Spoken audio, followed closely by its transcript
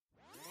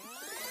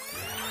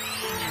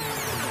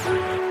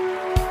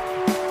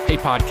Hey,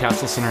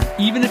 podcast listener,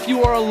 even if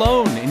you are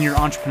alone in your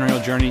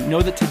entrepreneurial journey,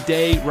 know that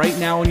today, right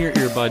now in your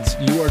earbuds,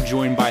 you are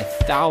joined by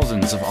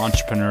thousands of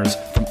entrepreneurs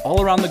from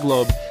all around the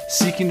globe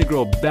seeking to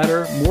grow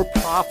better, more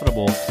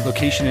profitable,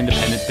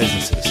 location-independent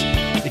businesses.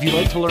 If you'd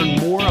like to learn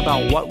more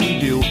about what we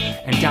do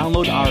and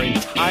download our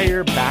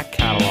entire back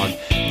catalog,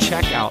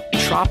 check out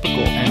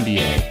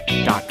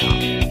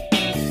tropicalmba.com.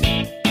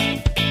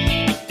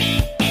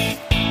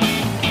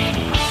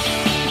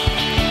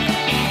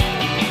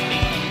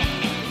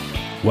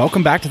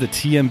 Welcome back to the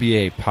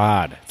TMBA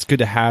pod. It's good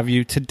to have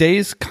you.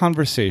 Today's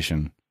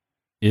conversation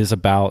is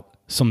about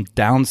some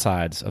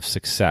downsides of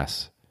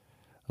success.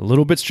 A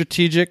little bit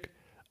strategic,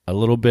 a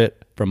little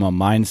bit from a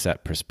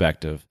mindset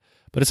perspective.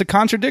 But it's a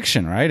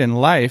contradiction, right, in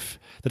life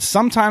that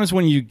sometimes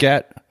when you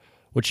get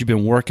what you've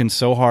been working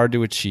so hard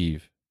to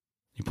achieve,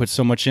 you put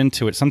so much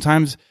into it,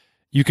 sometimes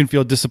you can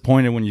feel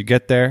disappointed when you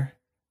get there.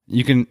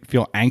 You can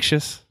feel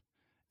anxious.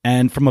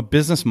 And from a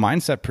business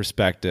mindset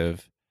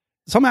perspective,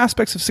 some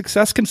aspects of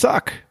success can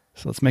suck.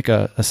 So let's make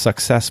a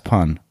success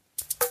pun.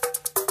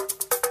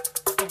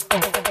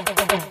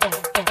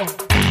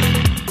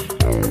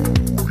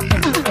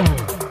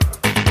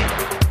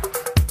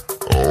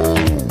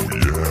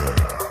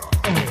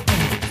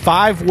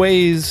 Five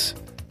ways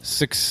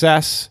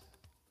success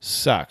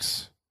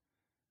sucks.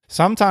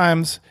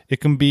 Sometimes it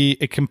can be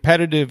a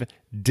competitive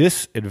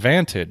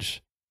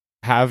disadvantage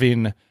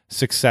having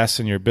success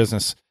in your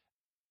business.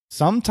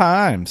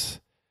 Sometimes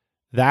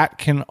that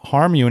can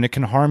harm you, and it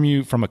can harm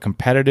you from a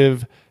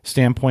competitive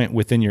standpoint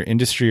within your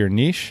industry or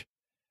niche.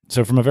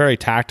 So from a very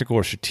tactical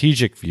or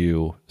strategic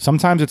view,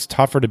 sometimes it's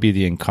tougher to be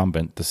the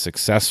incumbent, the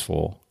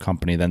successful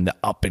company, than the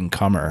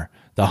up-and-comer,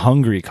 the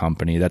hungry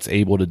company that's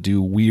able to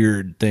do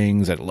weird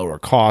things at lower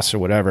costs or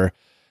whatever.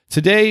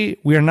 Today,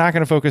 we are not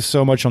going to focus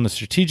so much on the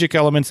strategic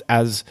elements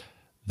as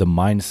the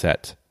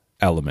mindset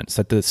elements,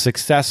 that the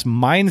success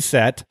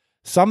mindset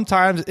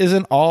sometimes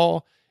isn't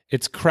all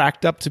it's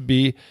cracked up to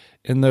be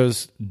in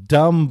those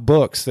dumb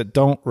books that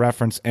don't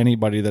reference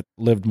anybody that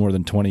lived more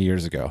than 20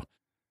 years ago.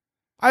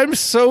 I'm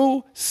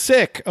so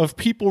sick of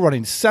people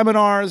running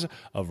seminars,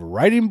 of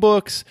writing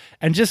books,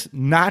 and just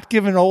not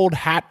giving an old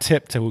hat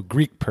tip to a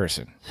Greek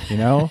person, you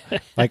know?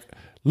 Like,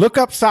 look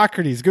up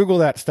Socrates, Google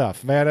that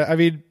stuff, man. I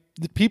mean,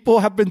 people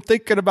have been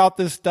thinking about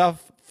this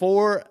stuff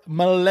for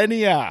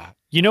millennia.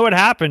 You know what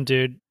happened,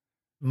 dude?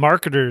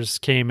 Marketers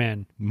came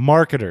in.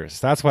 Marketers,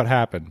 that's what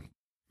happened.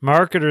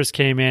 Marketers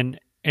came in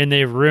and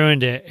they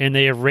ruined it, and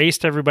they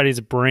erased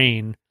everybody's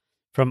brain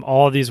from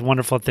all these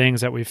wonderful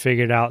things that we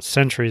figured out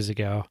centuries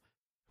ago.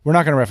 We're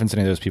not going to reference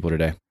any of those people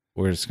today.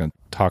 We're just going to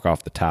talk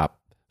off the top.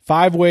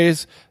 5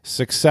 ways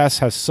success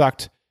has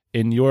sucked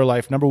in your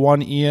life. Number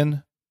 1,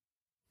 Ian,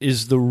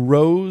 is the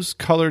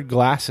rose-colored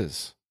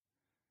glasses.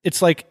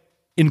 It's like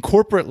in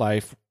corporate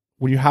life,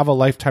 when you have a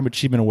Lifetime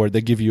Achievement Award,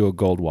 they give you a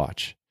gold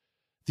watch.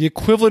 The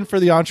equivalent for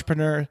the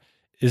entrepreneur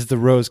is the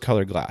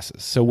rose-colored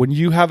glasses. So when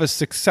you have a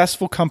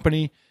successful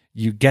company,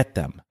 you get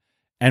them.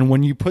 And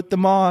when you put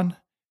them on,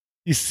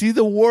 you see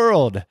the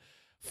world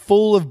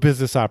full of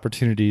business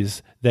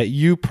opportunities that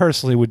you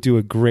personally would do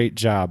a great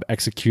job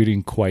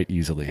executing quite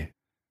easily.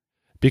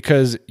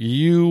 Because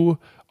you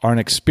are an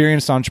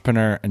experienced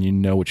entrepreneur and you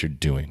know what you're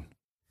doing.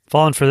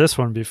 Fallen for this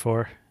one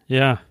before.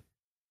 Yeah.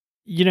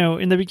 You know,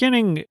 in the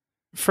beginning,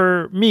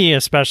 for me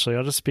especially,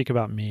 I'll just speak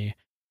about me,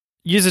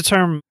 use the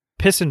term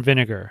piss and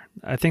vinegar.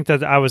 I think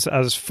that I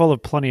was full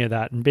of plenty of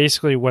that. And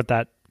basically what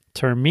that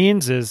term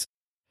means is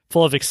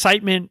full of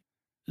excitement,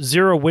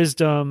 zero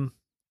wisdom,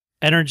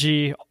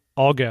 energy,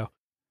 all go.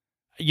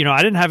 You know, I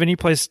didn't have any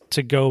place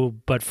to go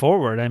but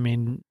forward. I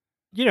mean,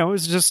 you know, it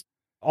was just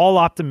all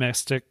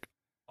optimistic,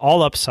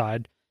 all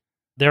upside.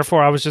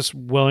 Therefore, I was just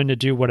willing to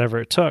do whatever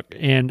it took.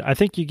 And I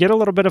think you get a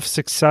little bit of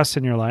success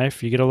in your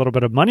life, you get a little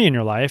bit of money in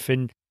your life,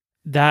 and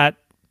that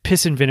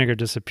piss and vinegar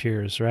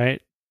disappears,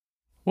 right?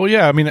 Well,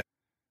 yeah, I mean,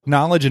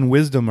 knowledge and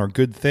wisdom are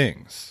good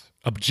things,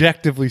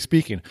 objectively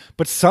speaking.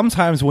 But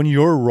sometimes when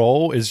your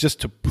role is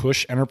just to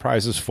push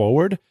enterprises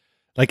forward,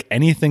 like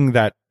anything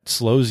that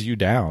slows you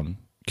down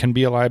can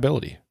be a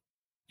liability.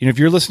 You know, if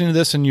you're listening to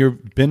this and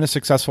you've been a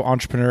successful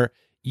entrepreneur,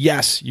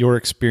 yes, your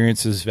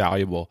experience is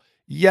valuable.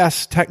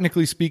 Yes,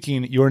 technically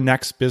speaking, your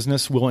next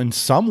business will in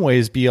some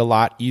ways be a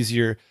lot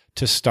easier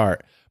to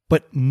start,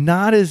 but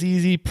not as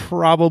easy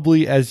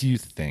probably as you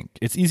think.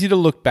 It's easy to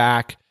look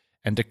back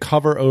and to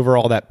cover over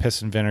all that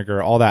piss and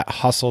vinegar, all that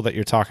hustle that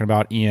you're talking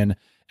about, Ian,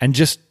 and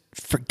just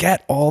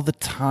forget all the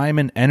time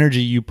and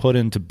energy you put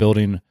into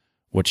building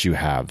what you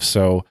have.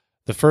 So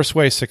the first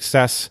way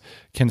success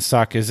can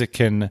suck is it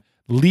can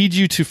lead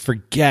you to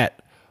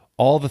forget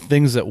all the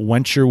things that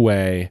went your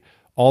way,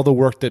 all the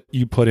work that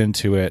you put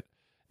into it,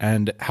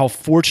 and how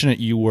fortunate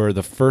you were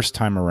the first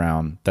time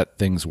around that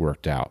things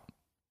worked out.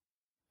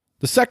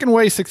 The second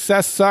way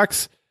success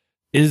sucks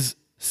is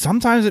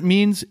sometimes it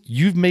means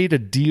you've made a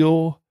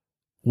deal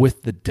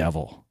with the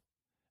devil.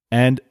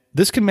 And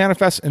this can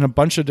manifest in a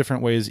bunch of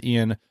different ways,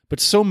 Ian, but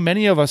so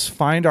many of us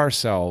find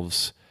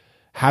ourselves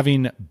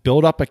having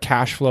built up a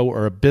cash flow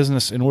or a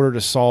business in order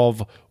to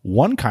solve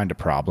one kind of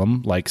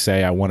problem, like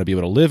say, I want to be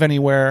able to live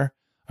anywhere,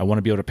 I want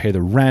to be able to pay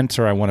the rent,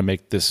 or I want to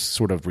make this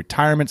sort of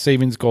retirement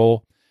savings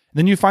goal. And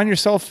then you find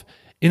yourself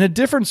in a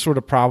different sort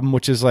of problem,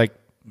 which is like,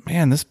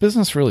 man, this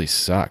business really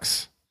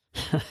sucks.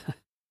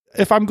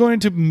 If I'm going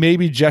to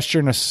maybe gesture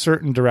in a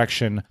certain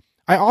direction,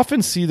 I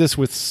often see this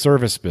with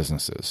service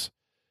businesses,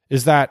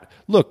 is that,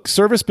 look,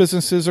 service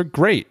businesses are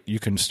great. You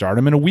can start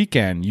them in a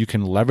weekend. You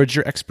can leverage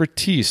your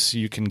expertise.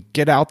 You can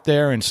get out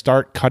there and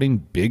start cutting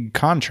big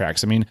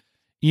contracts. I mean,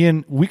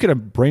 Ian, we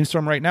could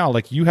brainstorm right now.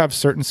 Like, you have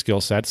certain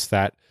skill sets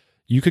that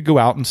you could go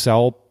out and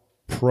sell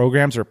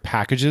programs or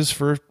packages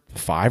for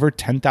 $5,000 or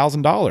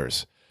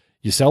 $10,000.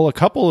 You sell a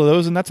couple of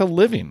those and that's a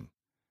living.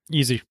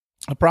 Easy.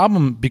 A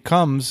problem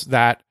becomes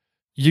that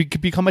you could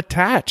become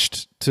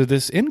attached to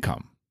this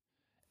income.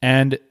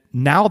 And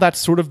now that's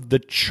sort of the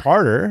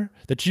charter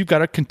that you've got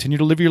to continue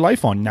to live your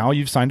life on. Now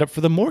you've signed up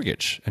for the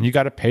mortgage and you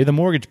got to pay the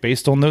mortgage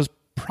based on those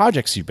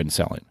projects you've been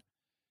selling.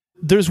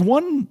 There's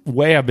one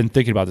way I've been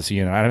thinking about this,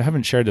 Ian, and I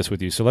haven't shared this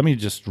with you, so let me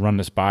just run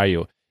this by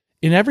you.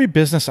 In every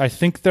business, I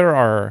think there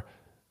are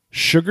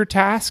sugar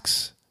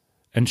tasks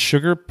and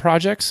sugar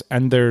projects,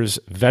 and there's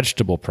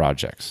vegetable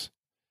projects.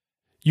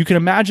 You can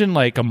imagine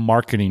like a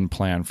marketing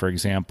plan, for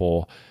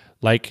example.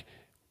 Like,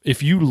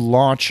 if you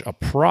launch a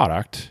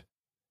product,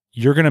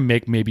 you're going to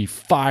make maybe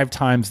 5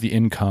 times the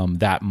income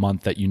that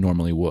month that you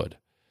normally would.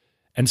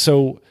 And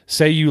so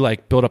say you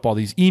like build up all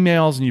these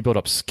emails and you build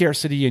up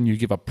scarcity and you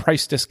give a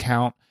price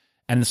discount,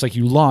 and it's like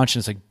you launch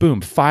and it's like,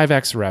 boom,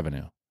 5x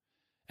revenue.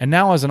 And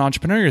now as an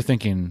entrepreneur, you're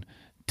thinking,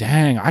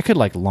 dang, I could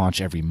like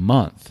launch every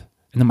month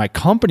and then my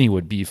company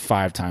would be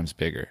 5 times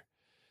bigger.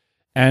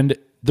 And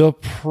the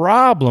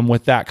problem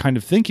with that kind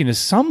of thinking is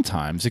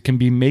sometimes it can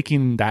be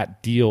making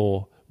that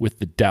deal with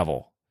the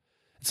devil.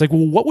 It's like,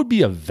 well, what would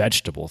be a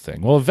vegetable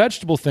thing? Well, a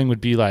vegetable thing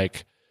would be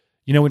like,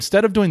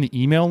 instead of doing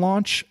the email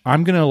launch,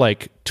 I'm going to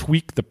like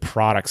tweak the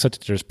product such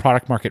that there's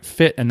product market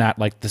fit and that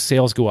like the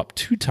sales go up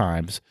 2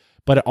 times,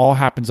 but it all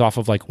happens off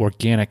of like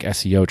organic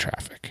SEO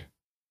traffic.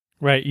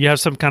 Right. You have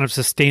some kind of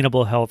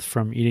sustainable health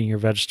from eating your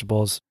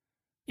vegetables.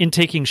 In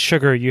taking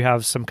sugar, you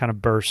have some kind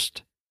of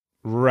burst.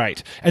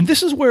 Right. And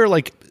this is where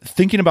like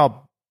thinking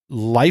about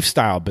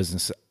lifestyle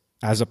business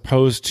as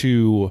opposed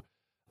to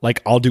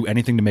like I'll do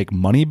anything to make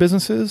money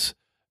businesses,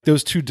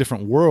 those two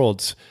different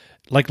worlds,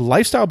 like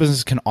lifestyle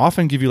businesses can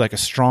often give you like a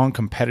strong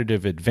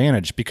competitive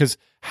advantage because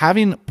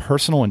having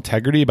personal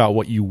integrity about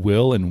what you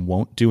will and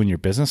won't do in your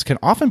business can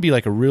often be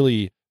like a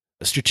really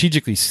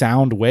strategically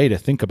sound way to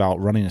think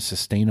about running a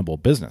sustainable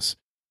business.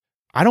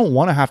 I don't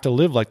want to have to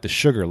live like the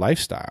sugar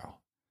lifestyle.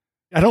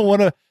 I don't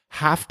want to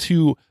have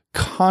to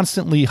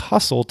constantly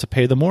hustle to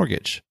pay the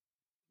mortgage.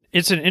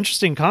 It's an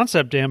interesting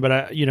concept, Dan, but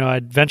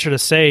I'd venture to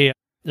say,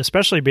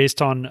 especially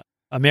based on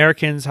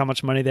Americans, how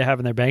much money they have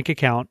in their bank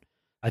account.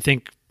 I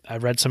think I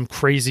read some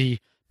crazy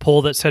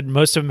poll that said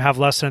most of them have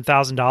less than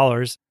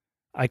 $1,000.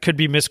 I could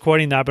be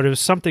misquoting that, but it was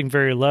something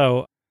very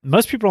low.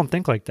 Most people don't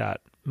think like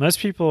that. Most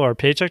people are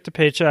paycheck to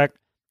paycheck.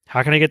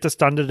 How can I get this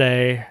done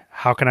today?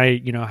 How can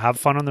I, have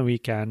fun on the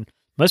weekend?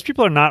 Most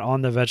people are not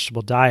on the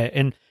vegetable diet.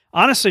 And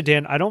honestly,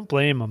 Dan, I don't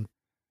blame them.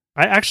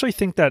 I actually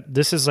think that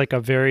this is like a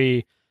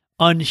very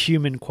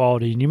unhuman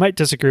quality. And you might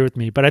disagree with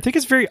me, but I think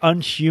it's very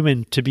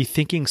unhuman to be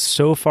thinking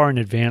so far in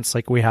advance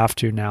like we have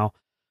to now.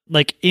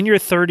 Like in your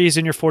 30s,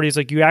 in your 40s,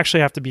 like you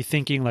actually have to be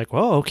thinking like,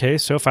 well, okay,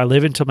 so if I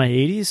live until my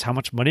 80s, how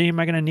much money am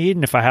I going to need?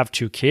 And if I have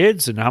 2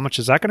 kids, and how much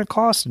is that going to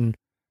cost? And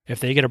if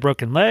they get a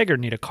broken leg or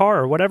need a car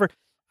or whatever,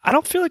 I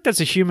don't feel like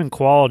that's a human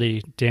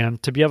quality, Dan,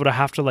 to be able to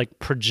have to like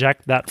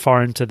project that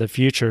far into the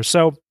future.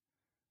 So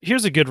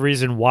here's a good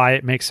reason why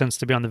it makes sense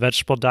to be on the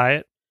vegetable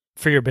diet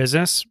for your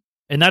business.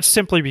 And that's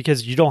simply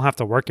because you don't have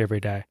to work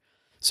every day.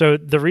 So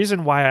the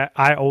reason why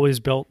I always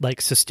built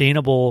like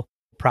sustainable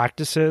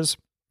practices,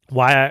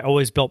 why I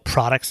always built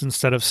products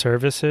instead of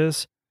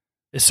services,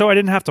 is so I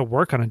didn't have to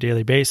work on a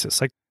daily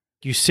basis. Like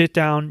you sit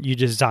down, you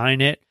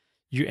design it,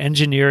 you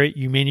engineer it,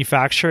 you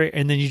manufacture it,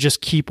 and then you just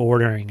keep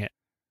ordering it.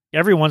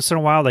 Every once in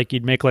a while, like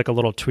you'd make like a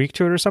little tweak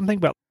to it or something,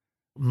 but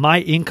my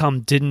income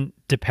didn't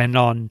depend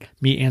on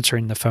me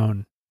answering the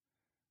phone.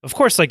 Of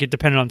course, like it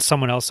depended on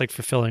someone else like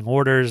fulfilling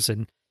orders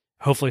and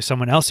hopefully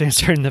someone else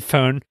answering the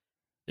phone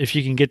if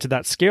you can get to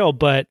that scale,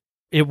 but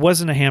it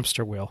wasn't a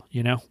hamster wheel,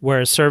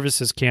 whereas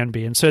services can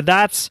be. And so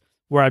that's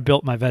where I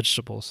built my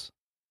vegetables.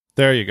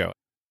 There you go.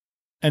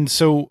 And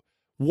so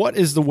what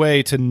is the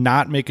way to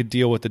not make a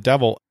deal with the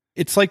devil?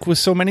 It's like with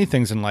so many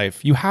things in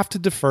life, you have to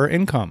defer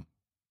income.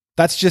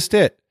 That's just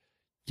it.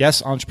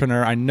 Yes,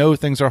 entrepreneur, I know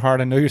things are hard.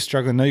 I know you're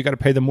struggling. I know you got to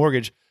pay the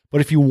mortgage.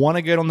 But if you want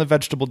to get on the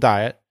vegetable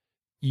diet,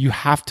 you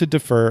have to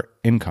defer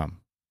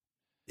income.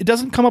 It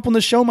doesn't come up on the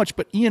show much,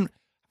 but Ian,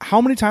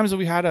 how many times have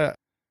we had a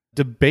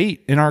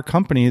debate in our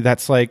company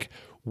that's like,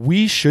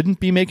 we shouldn't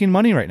be making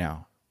money right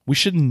now. We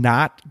should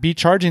not be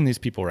charging these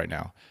people right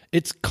now.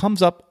 It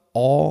comes up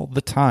all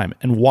the time.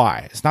 And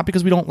why? It's not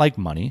because we don't like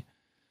money.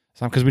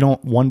 It's not because we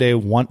don't one day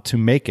want to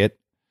make it.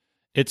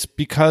 It's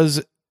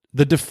because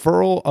the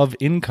deferral of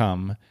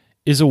income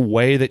is a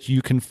way that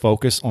you can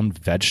focus on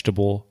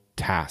vegetable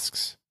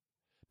tasks.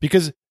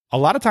 Because a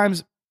lot of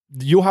times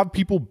You'll have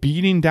people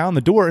beating down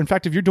the door. In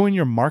fact, if you're doing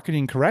your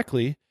marketing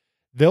correctly,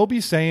 they'll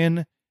be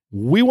saying,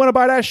 we want to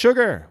buy that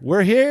sugar.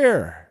 We're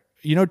here.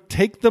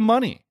 Take the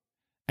money.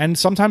 And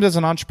sometimes as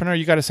an entrepreneur,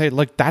 you got to say,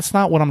 look, that's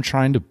not what I'm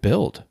trying to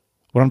build.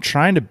 What I'm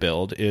trying to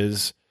build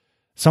is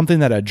something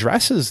that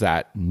addresses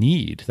that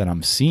need that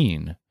I'm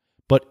seeing,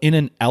 but in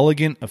an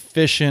elegant,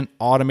 efficient,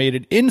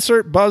 automated,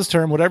 insert buzz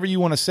term, whatever you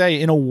want to say,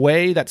 in a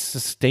way that's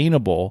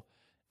sustainable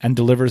and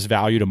delivers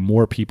value to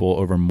more people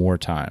over more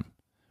time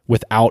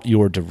without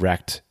your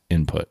direct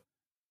input.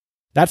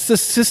 That's the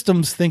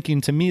systems thinking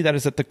to me that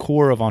is at the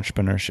core of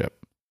entrepreneurship.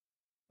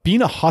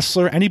 Being a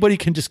hustler, anybody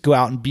can just go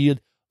out and be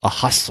a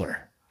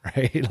hustler,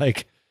 right?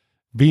 Like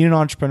being an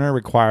entrepreneur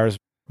requires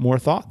more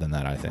thought than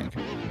that, I think.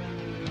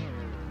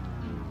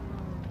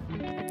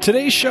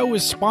 Today's show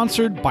is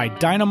sponsored by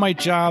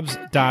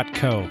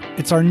DynamiteJobs.co.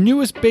 It's our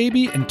newest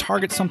baby and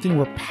targets something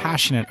we're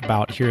passionate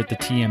about here at the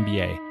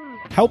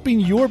TMBA,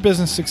 helping your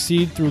business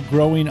succeed through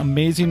growing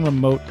amazing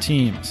remote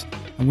teams.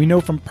 And we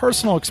know from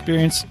personal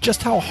experience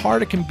just how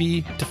hard it can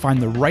be to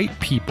find the right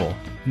people.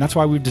 And that's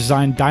why we've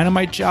designed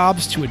Dynamite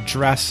Jobs to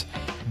address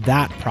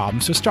that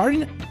problem. So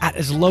starting at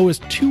as low as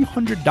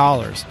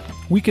 $200,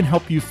 we can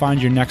help you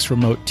find your next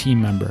remote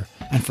team member.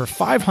 And for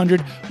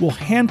 $500, we'll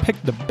handpick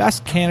the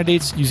best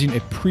candidates using a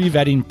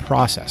pre-vetting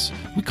process.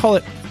 We call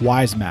it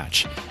Wise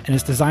Match, and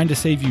it's designed to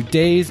save you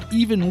days,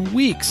 even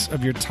weeks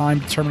of your time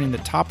determining the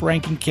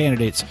top-ranking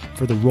candidates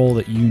for the role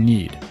that you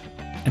need.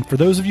 And for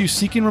those of you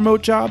seeking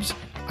remote jobs,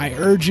 I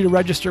urge you to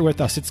register with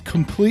us. It's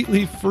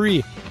completely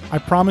free. I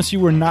promise you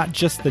we're not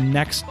just the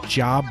next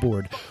job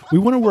board. We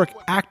want to work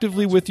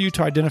actively with you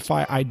to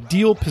identify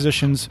ideal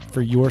positions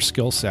for your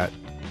skill set.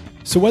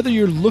 So whether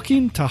you're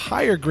looking to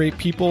hire great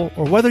people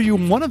or whether you're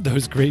one of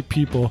those great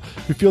people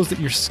who feels that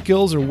your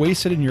skills are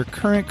wasted in your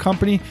current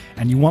company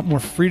and you want more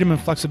freedom and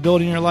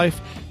flexibility in your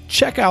life,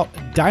 check out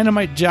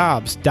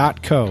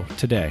dynamitejobs.co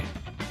today.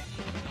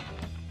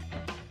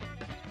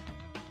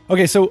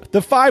 Okay, so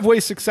the 5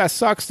 ways success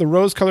sucks, the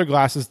rose-colored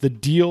glasses, the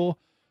deal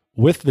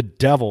with the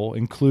devil,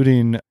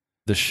 including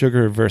the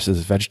sugar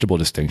versus vegetable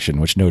distinction,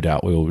 which no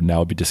doubt we will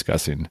now be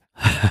discussing.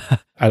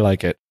 I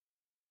like it.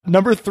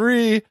 Number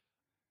 3,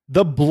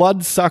 the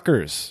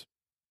bloodsuckers.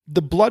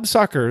 The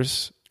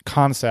bloodsuckers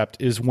concept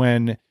is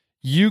when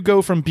you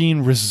go from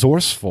being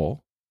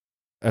resourceful,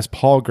 as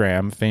Paul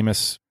Graham,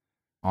 famous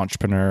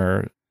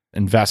entrepreneur,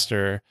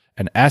 investor,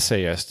 and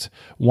essayist,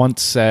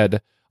 once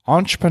said,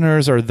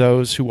 entrepreneurs are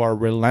those who are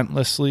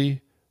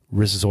relentlessly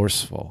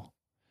resourceful.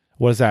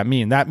 What does that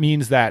mean? That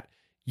means that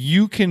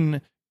you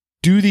can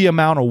do the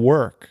amount of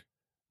work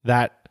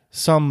that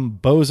some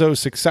bozo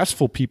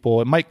successful people,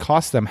 it might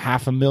cost them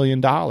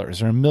 $500,000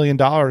 or $1 million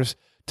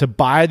to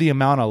buy the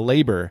amount of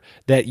labor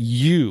that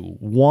you,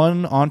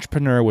 one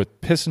entrepreneur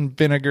with piss and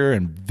vinegar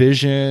and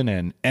vision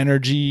and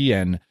energy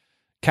and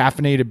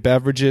caffeinated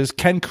beverages,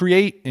 can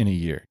create in a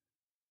year.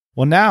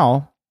 Well,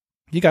 now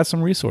you got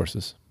some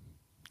resources.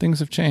 Things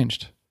have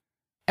changed.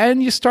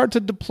 And you start to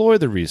deploy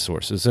the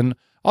resources. And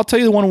I'll tell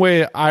you the one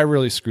way I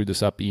really screwed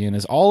this up, Ian,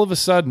 is all of a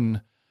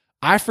sudden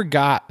I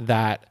forgot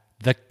that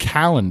the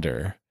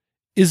calendar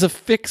is a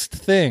fixed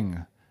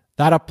thing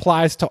that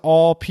applies to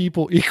all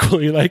people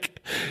equally.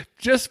 Like,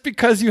 just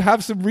because you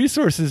have some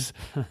resources,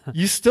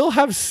 you still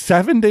have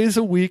 7 days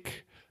a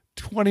week,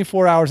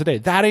 24 hours a day.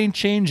 That ain't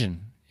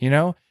changing,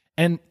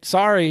 And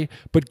sorry,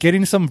 but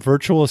getting some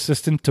virtual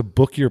assistant to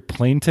book your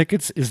plane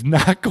tickets is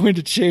not going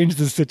to change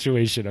the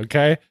situation,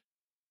 okay?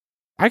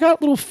 I got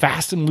a little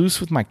fast and loose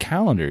with my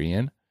calendar,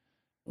 Ian.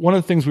 One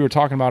of the things we were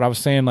talking about, I was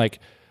saying, like,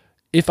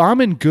 if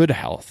I'm in good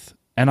health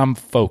and I'm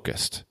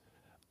focused,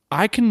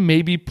 I can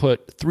maybe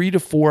put 3 to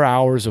 4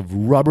 hours of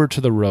rubber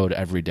to the road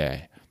every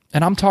day.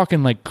 And I'm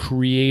talking like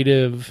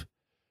creative,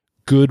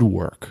 good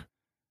work.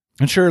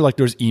 And sure, like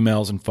there's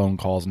emails and phone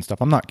calls and stuff.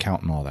 I'm not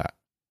counting all that.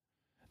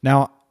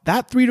 Now,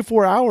 that 3 to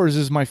 4 hours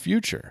is my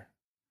future.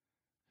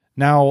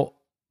 Now,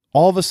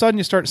 all of a sudden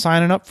you start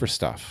signing up for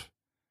stuff.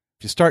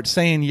 You start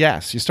saying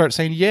yes. You start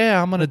saying,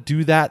 yeah, I'm going to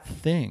do that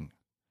thing.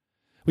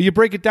 Well, you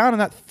break it down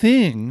and that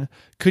thing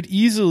could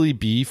easily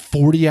be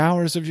 40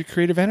 hours of your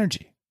creative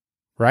energy,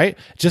 right?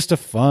 Just a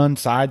fun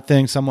side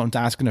thing, someone's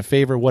asking a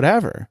favor,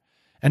 whatever.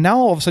 And now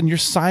all of a sudden you're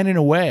signing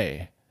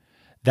away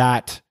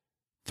that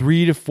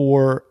 3 to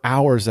 4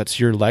 hours that's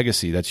your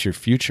legacy, that's your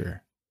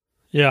future.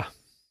 Yeah.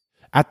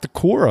 At the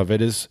core of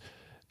it is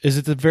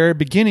at the very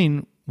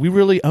beginning, we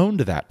really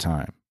owned that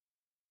time.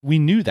 We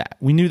knew that.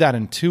 We knew that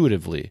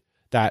intuitively,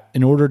 that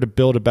in order to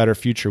build a better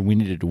future, we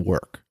needed to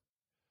work.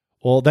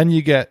 Well, then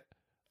you get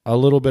a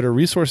little bit of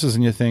resources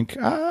and you think,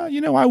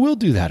 I will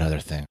do that other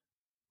thing.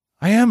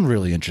 I am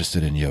really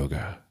interested in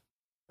yoga.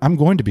 I'm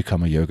going to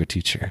become a yoga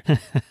teacher.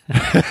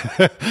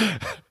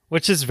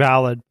 Which is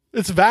valid.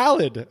 It's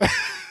valid.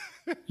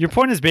 Your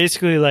point is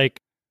basically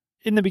like,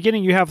 in the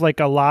beginning, you have like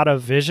a lot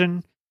of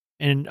vision,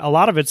 and a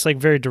lot of it's like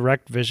very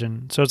direct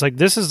vision. So it's like,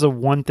 this is the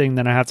one thing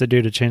that I have to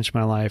do to change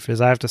my life is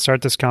I have to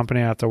start this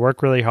company. I have to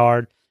work really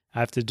hard.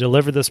 I have to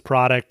deliver this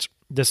product.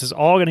 This is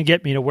all going to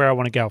get me to where I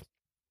want to go.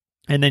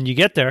 And then you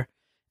get there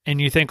and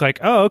you think like,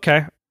 oh,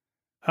 okay,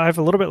 I have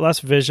a little bit less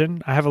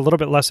vision. I have a little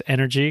bit less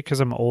energy because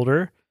I'm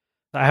older.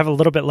 I have a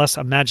little bit less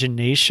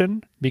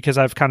imagination because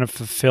I've kind of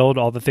fulfilled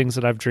all the things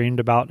that I've dreamed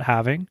about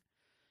having.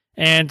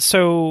 And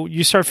so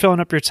you start filling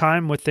up your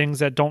time with things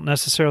that don't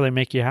necessarily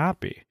make you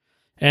happy.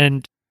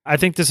 And I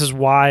think this is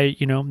why,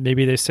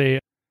 maybe they say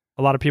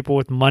a lot of people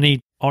with money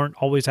aren't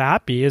always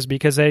happy, is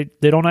because they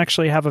don't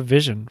actually have a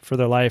vision for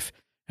their life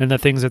and the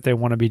things that they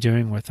want to be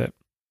doing with it.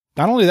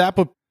 Not only that,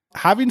 but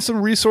having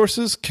some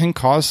resources can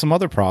cause some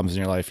other problems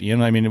in your life.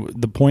 I mean,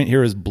 the point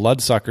here is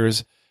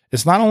bloodsuckers.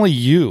 It's not only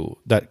you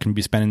that can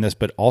be spending this,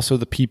 but also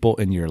the people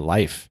in your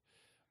life.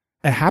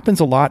 It happens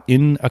a lot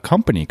in a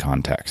company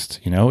context.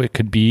 It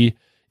could be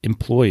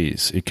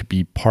employees, it could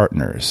be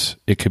partners,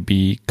 it could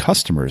be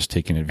customers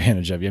taking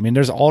advantage of you. I mean,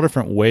 there's all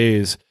different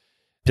ways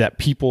that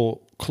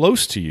people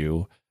close to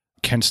you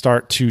can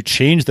start to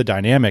change the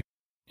dynamic,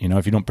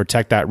 if you don't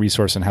protect that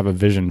resource and have a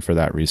vision for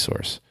that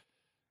resource.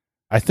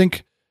 I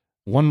think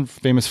one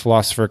famous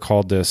philosopher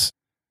called this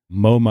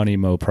mo money,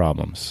 mo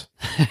problems.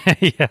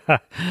 Yeah.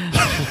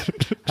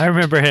 I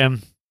remember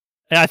him.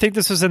 I think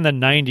this was in the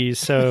 90s.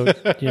 So,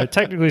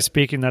 technically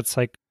speaking, that's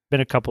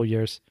been a couple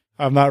years.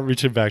 I'm not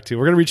reaching back to.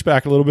 We're going to reach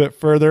back a little bit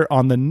further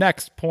on the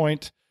next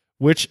point,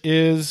 which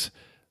is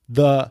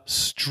the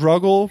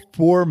struggle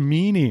for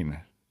meaning.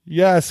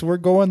 Yes, we're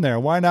going there.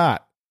 Why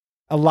not?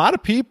 A lot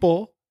of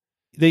people,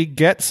 they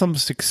get some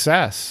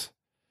success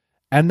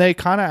and they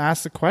kind of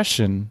ask the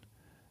question,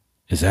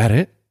 is that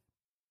it?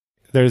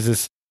 There's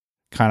this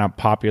kind of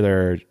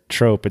popular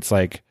trope. It's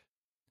like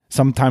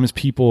sometimes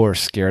people are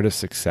scared of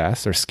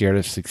success or scared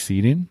of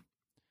succeeding.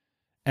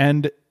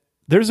 And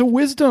there's a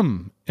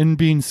wisdom in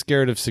being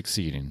scared of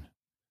succeeding.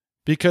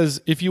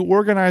 Because if you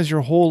organize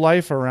your whole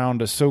life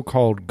around a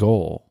so-called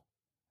goal,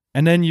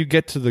 and then you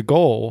get to the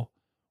goal,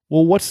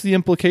 well, what's the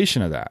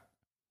implication of that?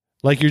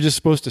 Like you're just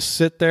supposed to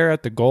sit there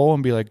at the goal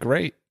and be like,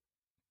 great.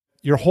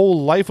 Your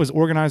whole life was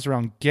organized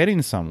around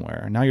getting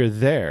somewhere. Now you're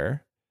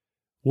there.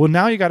 Well,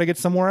 now you got to get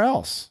somewhere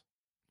else.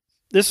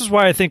 This is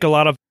why I think a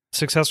lot of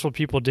successful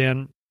people,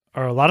 Dan,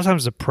 are a lot of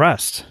times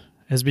depressed,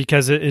 is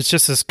because it's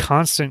just this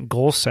constant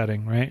goal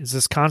setting, right? It's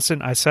this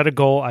constant, I set a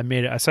goal, I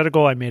made it. I set a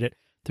goal, I made it.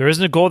 There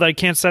isn't a goal that I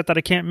can't set that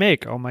I can't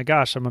make. Oh my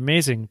gosh, I'm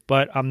amazing,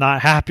 but I'm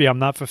not happy. I'm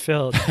not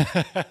fulfilled.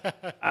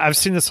 I've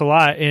seen this a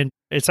lot, and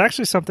it's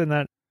actually something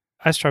that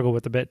I struggle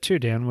with a bit too,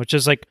 Dan, which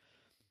is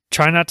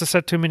try not to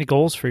set too many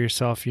goals for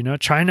yourself,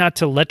 Try not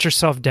to let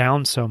yourself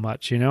down so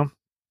much, A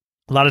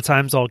lot of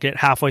times I'll get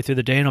halfway through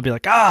the day and I'll be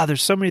like,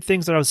 there's so many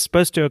things that I was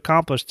supposed to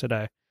accomplish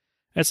today.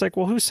 It's like,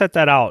 well, who set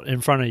that out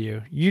in front of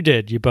you? You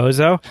did, you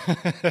bozo.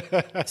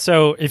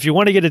 So if you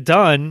want to get it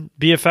done,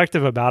 be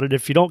effective about it.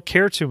 If you don't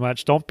care too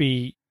much, don't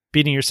be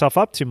beating yourself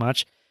up too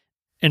much.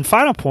 And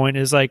final point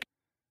is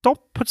don't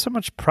put so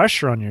much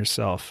pressure on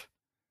yourself,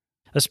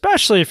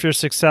 especially if you're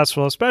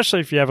successful, especially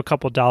if you have a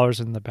couple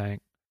dollars in the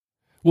bank.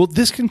 Well,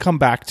 this can come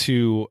back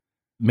to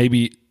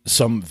maybe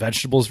some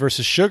vegetables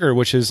versus sugar,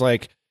 which is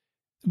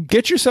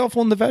get yourself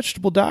on the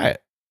vegetable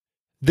diet.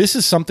 This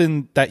is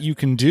something that you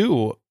can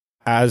do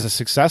as a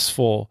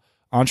successful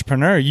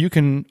entrepreneur. You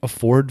can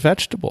afford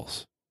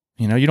vegetables.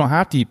 You don't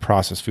have to eat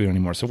processed food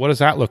anymore. So what does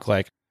that look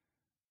like?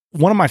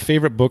 One of my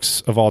favorite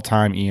books of all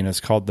time, Ian, is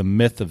called The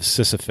Myth of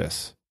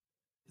Sisyphus.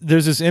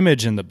 There's this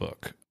image in the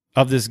book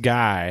of this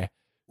guy.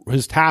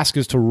 His task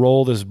is to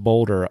roll this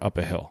boulder up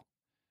a hill.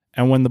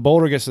 And when the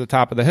boulder gets to the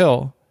top of the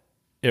hill,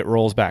 it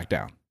rolls back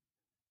down.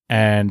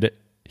 And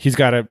he's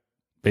got to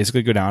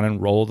basically go down and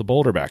roll the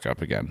boulder back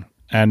up again.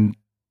 And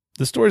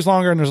the story's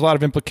longer and there's a lot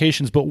of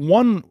implications, but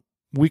one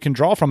we can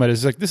draw from it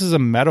is this is a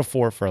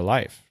metaphor for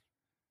life.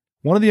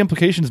 One of the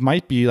implications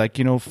might be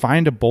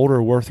find a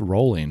boulder worth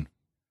rolling.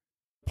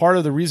 Part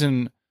of the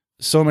reason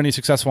so many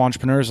successful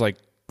entrepreneurs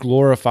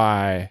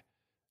glorify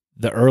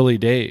the early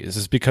days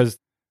is because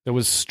there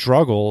was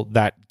struggle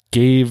that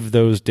gave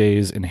those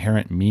days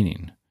inherent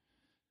meaning.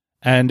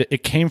 And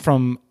it came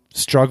from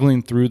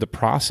struggling through the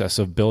process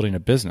of building a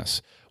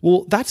business.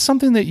 Well, that's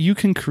something that you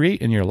can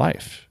create in your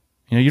life.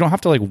 You don't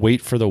have to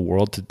wait for the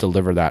world to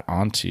deliver that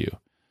onto you.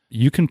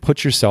 You can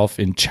put yourself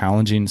in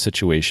challenging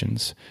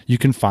situations. You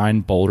can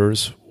find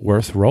boulders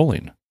worth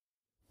rolling.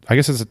 I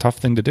guess it's a tough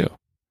thing to do,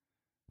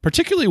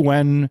 particularly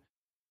when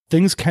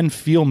things can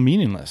feel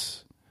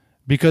meaningless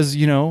because,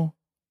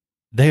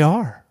 they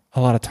are a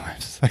lot of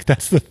times.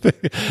 That's the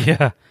thing.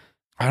 Yeah.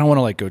 I don't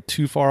want to go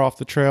too far off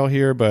the trail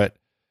here, but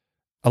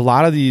a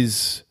lot of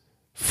these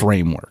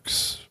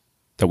frameworks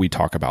that we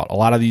talk about, a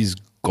lot of these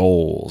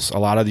goals, a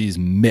lot of these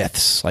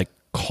myths,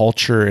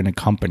 culture in a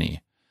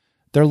company,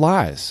 they're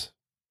lies.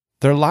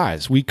 They're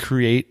lies. We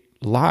create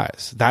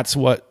lies. That's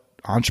what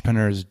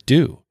entrepreneurs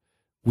do.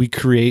 We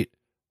create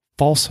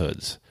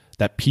falsehoods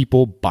that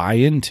people buy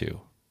into,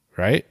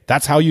 right?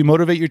 That's how you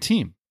motivate your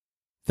team.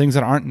 Things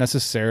that aren't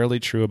necessarily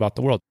true about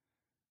the world.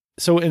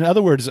 So in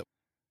other words,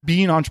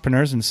 being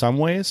entrepreneurs in some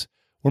ways,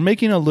 we're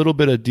making a little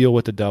bit of deal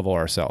with the devil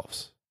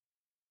ourselves.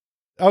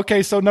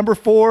 Okay, so number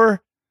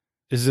 4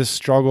 is this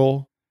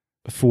struggle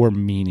for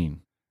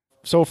meaning.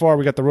 So far,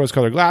 we got the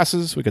rose-colored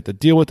glasses, we got the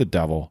deal with the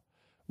devil,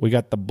 we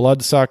got the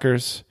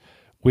bloodsuckers,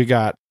 we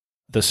got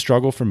the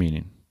struggle for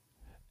meaning.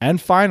 And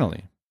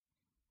finally,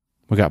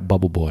 we got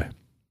Bubble Boy.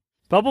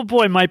 Bubble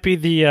Boy might be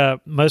the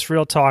most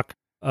real talk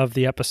of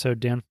the episode,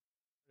 Dan.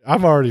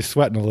 I'm already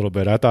sweating a little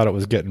bit. I thought it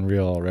was getting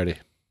real already.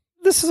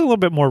 This is a little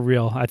bit more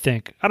real, I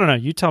think. I don't know.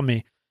 You tell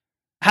me.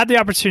 Had the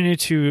opportunity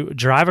to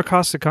drive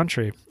across the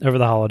country over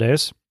the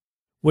holidays,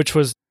 which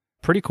was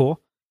pretty cool.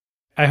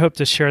 I hope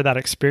to share that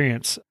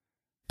experience.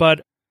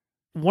 But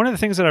one of the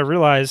things that I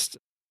realized,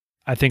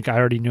 I think I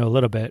already knew a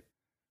little bit,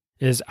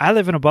 is I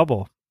live in a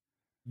bubble.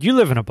 You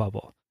live in a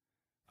bubble.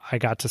 I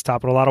got to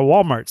stop at a lot of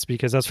Walmarts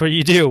because that's what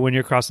you do when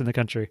you're crossing the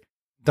country.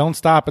 Don't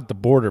stop at the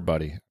border,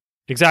 buddy.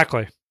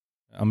 Exactly.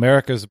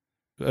 America's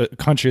a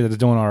country that is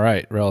doing all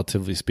right,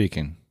 relatively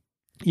speaking.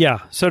 Yeah,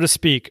 so to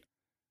speak.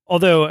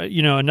 Although,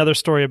 another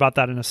story about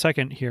that in a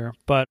second here,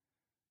 but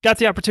got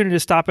the opportunity to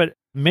stop at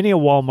many a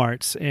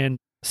Walmarts and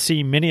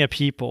see many a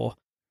people.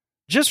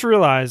 Just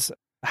realize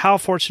how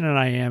fortunate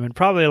I am, and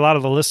probably a lot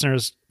of the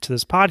listeners to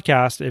this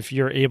podcast, if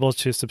you're able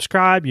to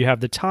subscribe, you have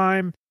the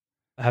time,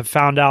 have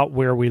found out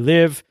where we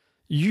live,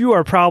 you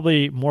are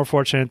probably more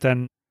fortunate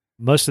than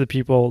most of the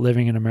people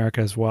living in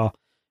America as well.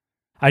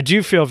 I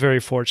do feel very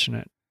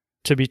fortunate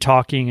to be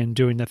talking and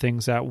doing the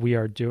things that we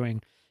are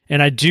doing.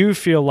 And I do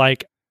feel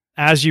like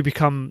as you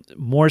become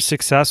more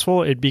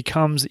successful, it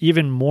becomes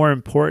even more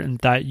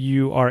important that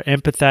you are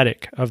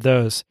empathetic of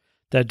those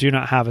that do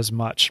not have as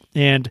much.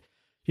 And,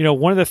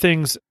 one of the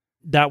things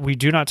that we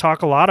do not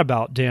talk a lot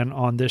about, Dan,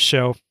 on this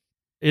show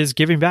is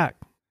giving back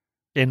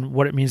and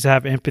what it means to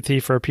have empathy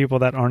for people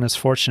that aren't as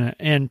fortunate.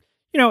 And,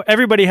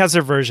 everybody has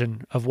their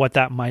version of what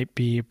that might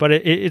be, but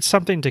it's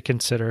something to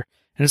consider.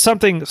 And it's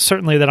something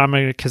certainly that I'm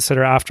going to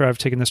consider after I've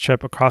taken this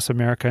trip across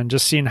America and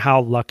just seeing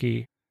how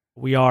lucky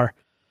we are.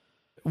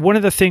 One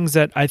of the things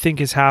that I think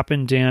has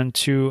happened, Dan,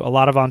 to a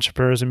lot of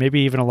entrepreneurs and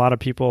maybe even a lot of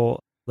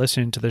people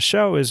listening to the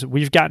show is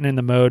we've gotten in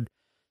the mode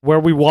where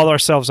we wall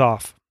ourselves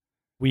off.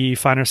 We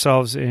find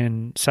ourselves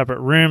in separate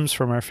rooms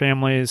from our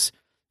families,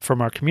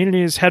 from our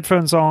communities,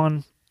 headphones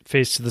on,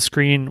 face to the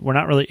screen. We're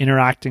not really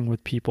interacting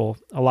with people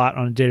a lot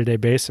on a day-to-day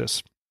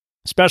basis,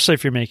 especially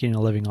if you're making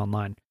a living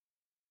online.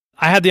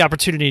 I had the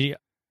opportunity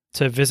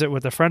to visit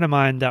with a friend of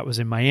mine that was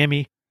in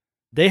Miami.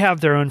 They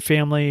have their own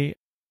family.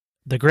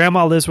 The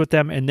grandma lives with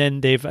them, and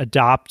then they've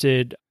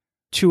adopted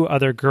 2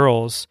 other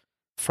girls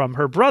from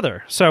her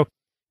brother. So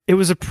it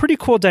was a pretty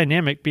cool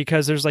dynamic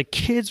because there's like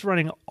kids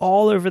running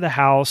all over the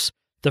house.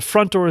 The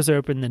front door is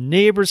open. The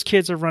neighbors'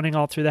 kids are running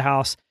all through the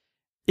house.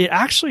 It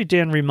actually,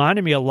 Dan,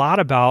 reminded me a lot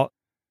about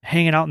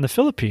hanging out in the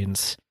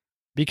Philippines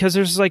because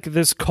there's like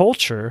this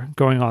culture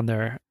going on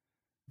there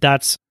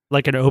that's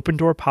like an open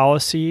door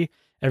policy.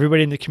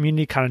 Everybody in the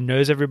community kind of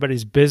knows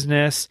everybody's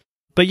business,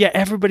 but yet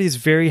everybody's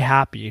very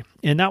happy.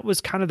 And that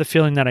was kind of the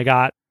feeling that I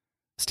got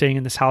staying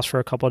in this house for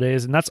a couple of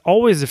days. And that's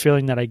always the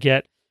feeling that I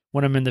get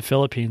when I'm in the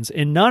Philippines.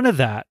 And none of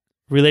that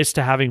relates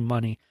to having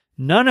money.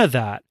 None of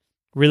that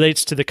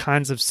relates to the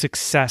kinds of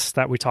success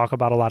that we talk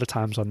about a lot of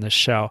times on this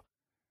show.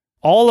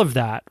 All of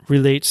that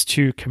relates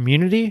to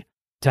community,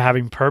 to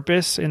having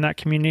purpose in that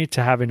community,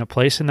 to having a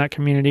place in that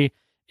community.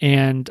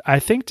 And I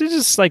think to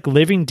just like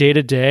living day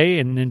to day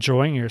and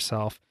enjoying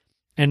yourself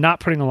and not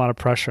putting a lot of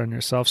pressure on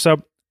yourself.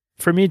 So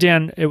for me,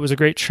 Dan, it was a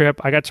great trip.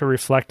 I got to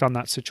reflect on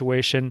that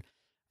situation.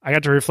 I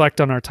got to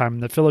reflect on our time in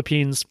the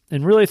Philippines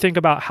and really think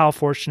about how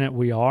fortunate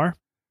we are.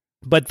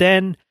 But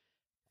then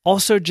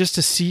also just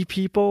to see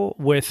people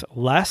with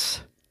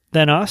less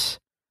than us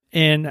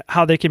and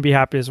how they can be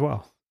happy as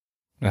well.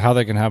 And how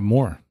they can have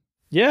more.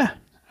 Yeah,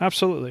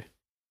 absolutely.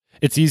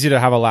 It's easy to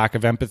have a lack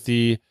of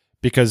empathy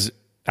because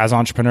as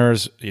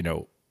entrepreneurs,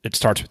 it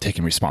starts with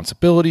taking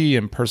responsibility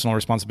and personal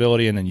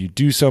responsibility, and then you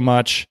do so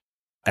much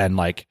and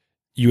like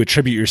you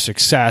attribute your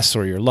success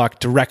or your luck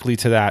directly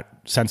to that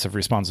sense of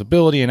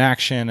responsibility and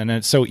action. And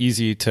it's so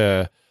easy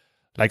to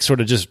like sort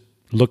of just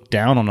look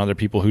down on other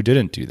people who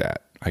didn't do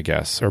that, I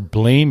guess, or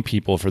blame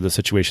people for the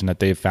situation that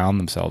they've found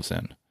themselves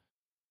in.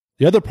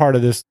 The other part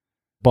of this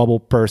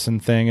bubble person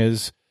thing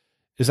is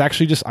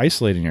actually just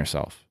isolating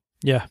yourself.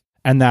 Yeah.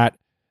 And that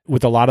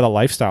with a lot of the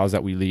lifestyles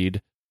that we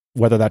lead,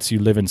 whether that's you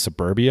live in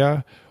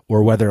suburbia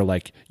or whether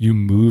like you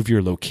move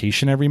your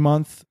location every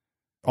month,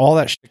 all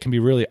that shit can be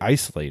really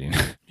isolating.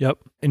 Yep.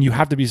 And you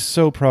have to be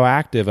so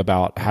proactive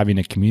about having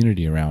a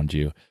community around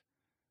you.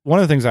 One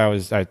of the things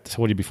I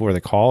told you before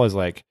the call is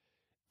like,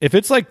 if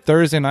it's like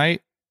Thursday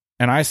night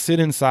and I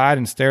sit inside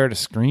and stare at a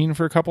screen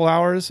for a couple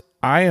hours,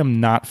 I am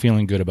not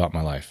feeling good about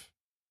my life.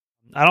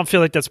 I don't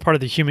feel like that's part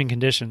of the human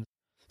condition.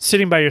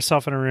 Sitting by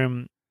yourself in a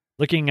room,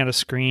 looking at a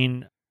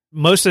screen,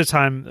 most of the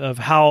time of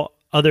how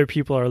other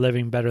people are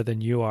living better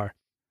than you are.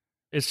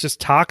 It's just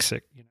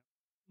toxic.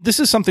 This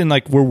is something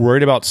like we're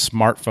worried about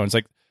smartphones.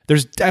 Like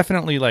there's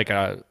definitely like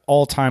a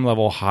all-time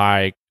level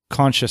high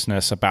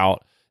consciousness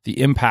about the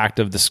impact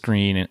of the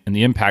screen and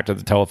the impact of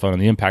the telephone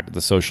and the impact of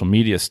the social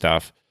media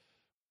stuff.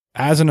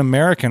 As an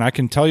American, I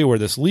can tell you where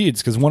this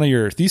leads because one of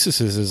your theses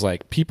is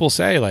like people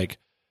say like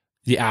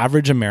the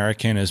average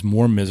American is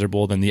more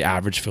miserable than the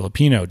average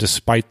Filipino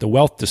despite the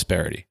wealth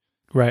disparity.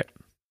 Right.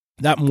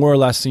 That more or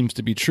less seems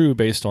to be true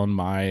based on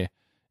my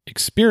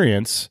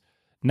experience.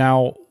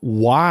 Now,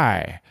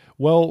 why?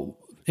 Well,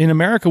 in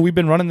America, we've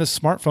been running this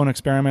smartphone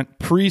experiment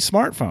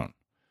pre-smartphone.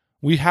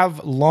 We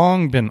have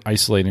long been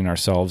isolating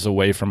ourselves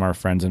away from our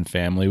friends and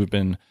family. We've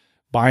been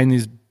buying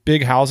these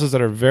big houses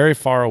that are very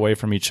far away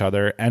from each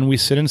other, and we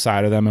sit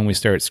inside of them and we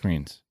stare at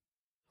screens.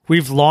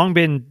 We've long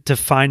been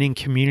defining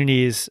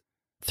communities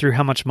through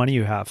how much money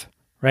you have,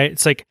 right?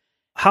 It's like,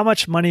 how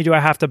much money do I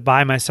have to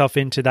buy myself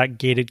into that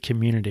gated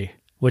community,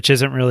 which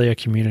isn't really a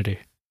community?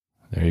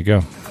 There you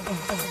go.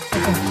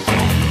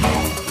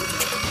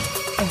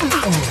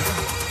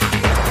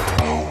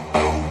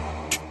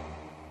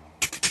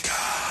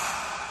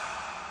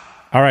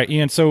 All right,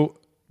 Ian. So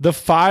the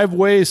 5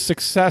 ways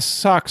success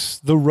sucks: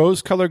 the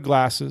rose-colored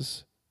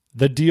glasses,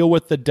 the deal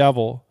with the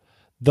devil,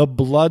 the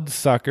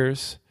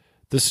bloodsuckers,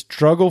 the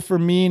struggle for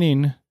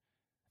meaning,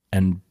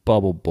 and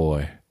Bubble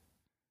Boy.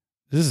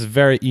 This is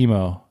very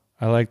emo.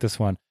 I like this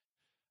one.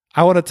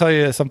 I want to tell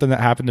you something that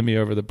happened to me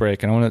over the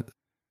break, and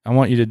I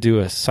want you to do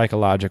a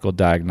psychological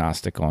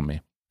diagnostic on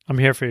me. I'm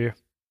here for you.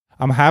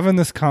 I'm having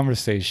this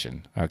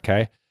conversation,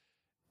 okay?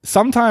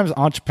 Sometimes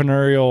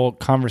entrepreneurial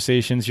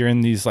conversations, you're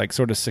in these like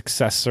sort of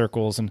success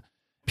circles, and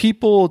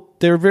people,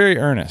 they're very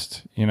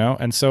earnest, you know?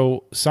 And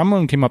so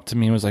someone came up to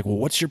me and was like, well,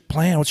 what's your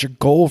plan? What's your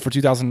goal for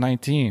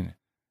 2019?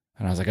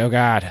 And I was like, oh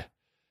God.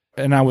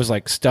 And I was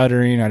like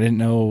stuttering. I didn't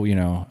know,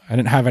 I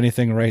didn't have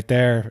anything right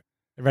there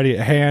ready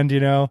at hand,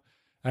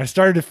 I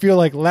started to feel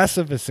like less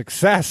of a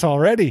success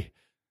already.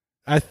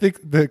 I think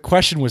the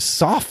question was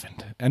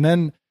softened. And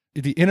then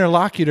the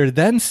interlocutor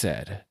then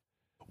said,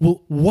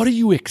 well, what are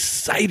you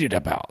excited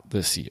about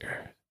this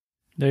year?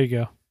 There you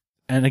go.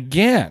 And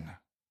again,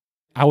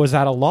 I was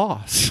at a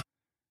loss.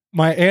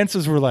 My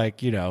answers were like,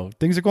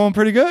 things are going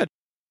pretty good.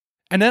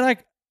 And then I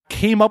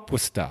came up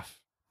with stuff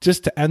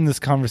just to end this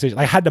conversation.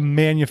 I had to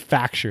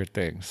manufacture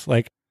things.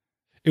 Like,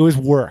 it was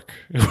work.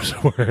 It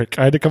was work.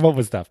 I had to come up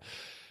with stuff.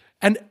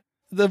 And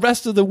the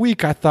rest of the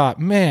week, I thought,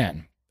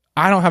 man,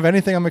 I don't have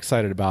anything I'm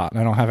excited about, and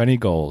I don't have any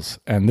goals.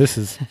 And this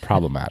is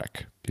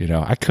problematic.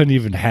 I couldn't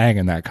even hang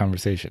in that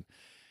conversation.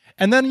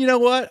 And then, you know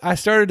what? I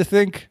started to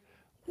think,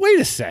 wait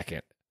a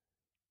second.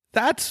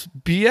 That's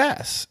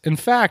BS. In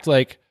fact,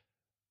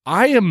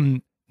 I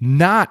am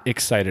not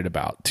excited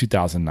about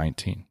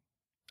 2019.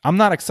 I'm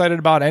not excited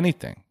about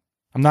anything.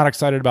 I'm not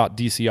excited about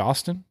DC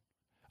Austin.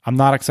 I'm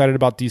not excited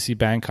about DC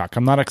Bangkok.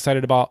 I'm not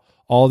excited about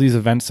all these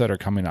events that are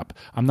coming up.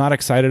 I'm not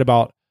excited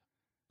about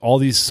all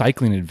these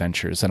cycling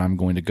adventures that I'm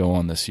going to go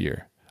on this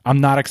year. I'm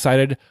not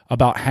excited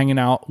about hanging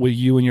out with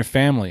you and your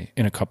family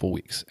in a couple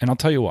weeks. And I'll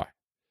tell you why.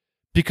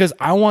 Because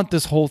I want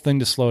this whole thing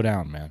to slow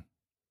down, man.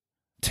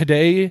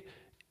 Today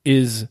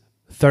is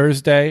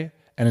Thursday,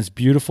 and it's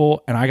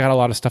beautiful, and I got a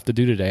lot of stuff to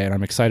do today, and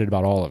I'm excited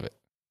about all of it.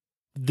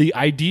 The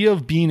idea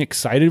of being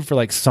excited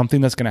for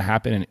something that's going to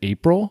happen in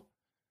April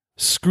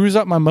screws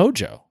up my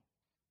mojo.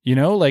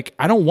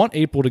 I don't want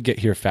April to get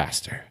here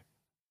faster.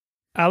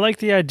 I like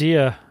the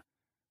idea.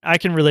 I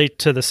can relate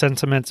to the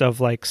sentiments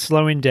of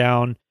slowing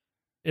down.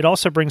 It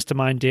also brings to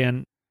mind,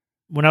 Dan,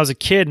 when I was a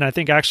kid, and I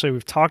think actually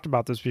we've talked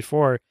about this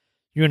before,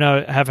 you and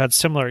I have had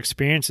similar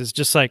experiences,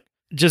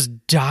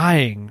 just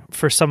dying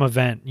for some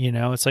event,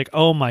 It's like,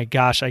 oh my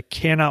gosh, I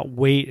cannot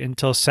wait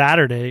until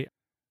Saturday.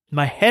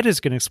 My head is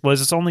going to explode.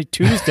 It's only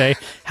Tuesday.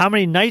 How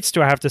many nights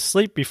do I have to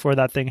sleep before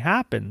that thing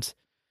happens?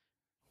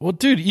 Well,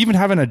 dude, even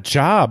having a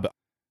job,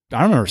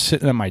 I remember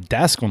sitting at my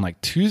desk on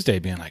Tuesday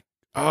being like,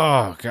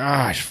 oh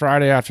gosh,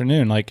 Friday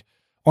afternoon.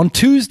 On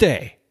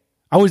Tuesday,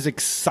 I was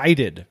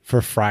excited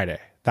for Friday.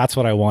 That's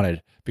what I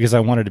wanted because I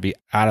wanted to be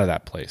out of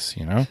that place,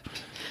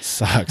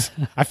 Sucks.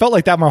 I felt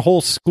like that my whole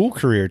school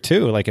career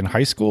too, in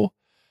high school.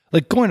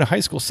 Going to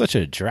high school is such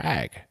a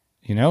drag,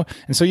 And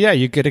so, yeah,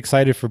 you get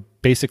excited for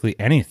basically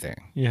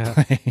anything.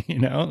 Yeah.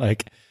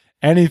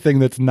 Anything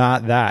that's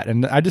not that.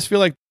 And I just feel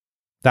like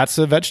that's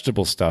the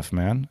vegetable stuff,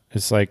 man.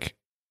 It's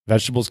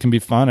vegetables can be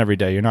fun every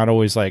day. You're not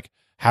always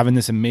having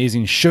this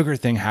amazing sugar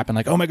thing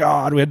happen. Oh my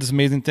God, we had this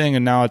amazing thing.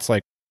 And now it's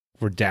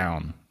we're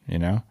down,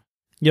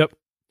 Yep.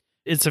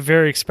 It's a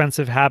very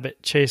expensive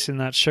habit, chasing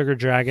that sugar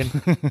dragon,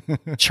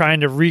 trying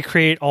to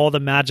recreate all the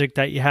magic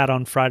that you had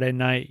on Friday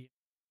night.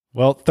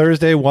 Well,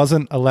 Thursday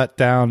wasn't a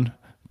letdown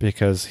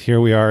because here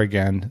we are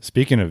again.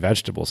 Speaking of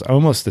vegetables,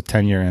 almost the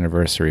 10-year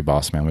anniversary,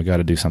 boss man. We got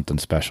to do something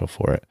special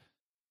for it.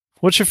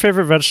 What's your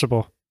favorite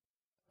vegetable?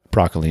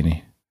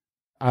 Broccolini.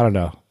 I don't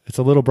know. It's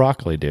a little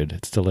broccoli, dude.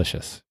 It's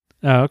delicious.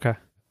 Oh, okay.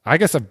 I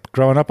guess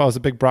growing up, I was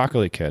a big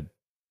broccoli kid.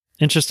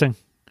 Interesting.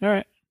 All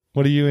right.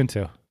 What are you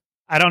into?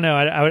 I don't know.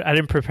 I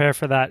didn't prepare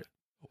for that.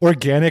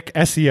 Organic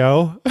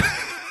SEO?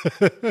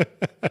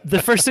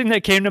 The first thing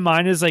that came to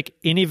mind is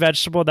any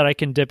vegetable that I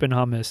can dip in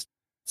hummus.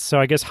 So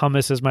I guess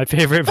hummus is my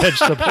favorite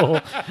vegetable.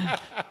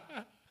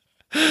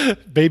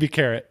 Baby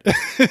carrot.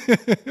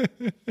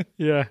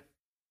 Yeah.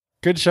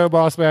 Good show,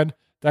 boss man.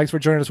 Thanks for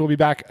joining us. We'll be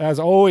back, as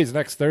always,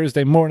 next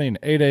Thursday morning,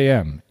 8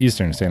 a.m.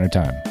 Eastern Standard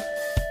Time.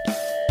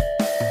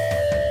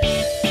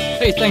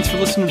 Hey, thanks for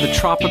listening to the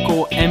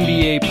Tropical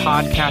MBA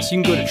podcast.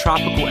 You can go to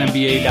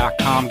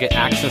tropicalmba.com, get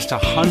access to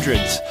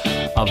hundreds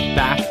of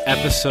back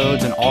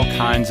episodes and all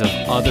kinds of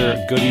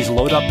other goodies.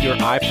 Load up your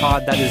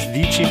iPod. That is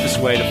the cheapest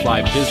way to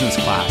fly business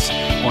class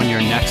on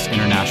your next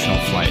international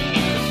flight.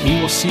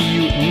 We will see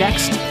you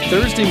next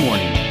Thursday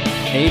morning,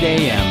 8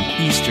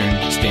 a.m.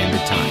 Eastern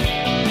Standard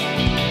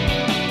Time.